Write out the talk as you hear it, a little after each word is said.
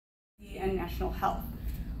national health.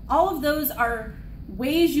 All of those are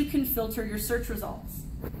ways you can filter your search results.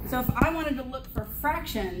 So if I wanted to look for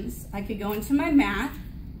fractions, I could go into my math,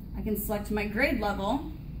 I can select my grade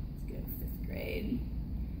level, let's go 5th grade,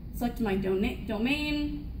 select my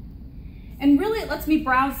domain, and really it lets me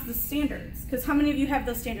browse the standards, because how many of you have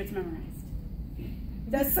those standards memorized?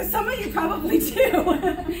 So some of you probably do.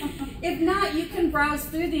 If not, you can browse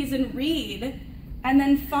through these and read, and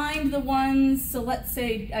then find the ones, so let's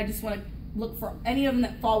say I just want to look for any of them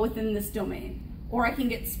that fall within this domain, or I can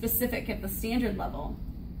get specific at the standard level.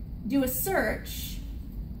 Do a search,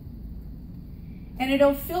 and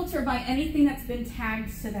it'll filter by anything that's been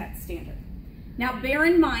tagged to that standard. Now bear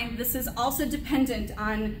in mind, this is also dependent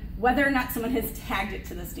on whether or not someone has tagged it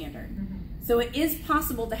to the standard. So it is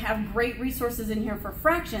possible to have great resources in here for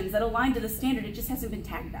fractions that align to the standard, it just hasn't been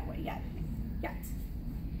tagged that way yet.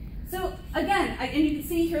 So again, and you can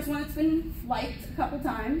see here's one that's been liked a couple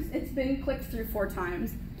times, it's been clicked through 4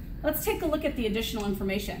 times. Let's take a look at the additional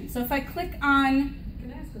information. So if I click on...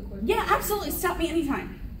 Can I ask a question? Yeah, absolutely, stop me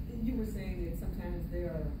anytime. You were saying that sometimes there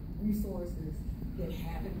are resources that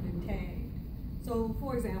haven't been tagged. So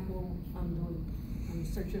for example, I'm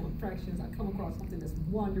searching on fractions, I come across something that's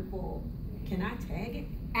wonderful. Can I tag it?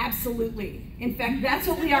 Absolutely. In fact, that's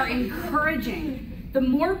what we are encouraging. The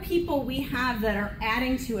more people we have that are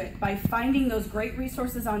adding to it by finding those great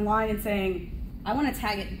resources online and saying, I want to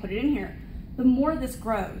tag it and put it in here, the more this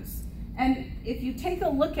grows. And if you take a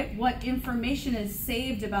look at what information is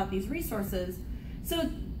saved about these resources, so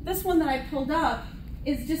this one that I pulled up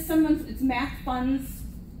is just it's Math Fund's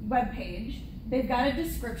webpage. They've got a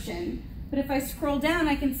description, but if I scroll down,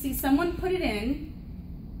 I can see someone put it in.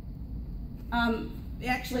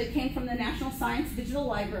 Actually, it came from the National Science Digital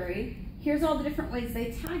Library. Here's all the different ways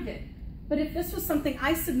they tagged it. But if this was something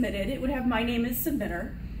I submitted, it would have my name as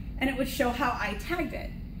submitter, and it would show how I tagged it.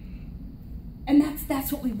 And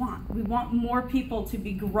that's what we want. We want more people to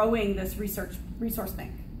be growing this resource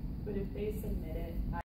bank. But if they submit it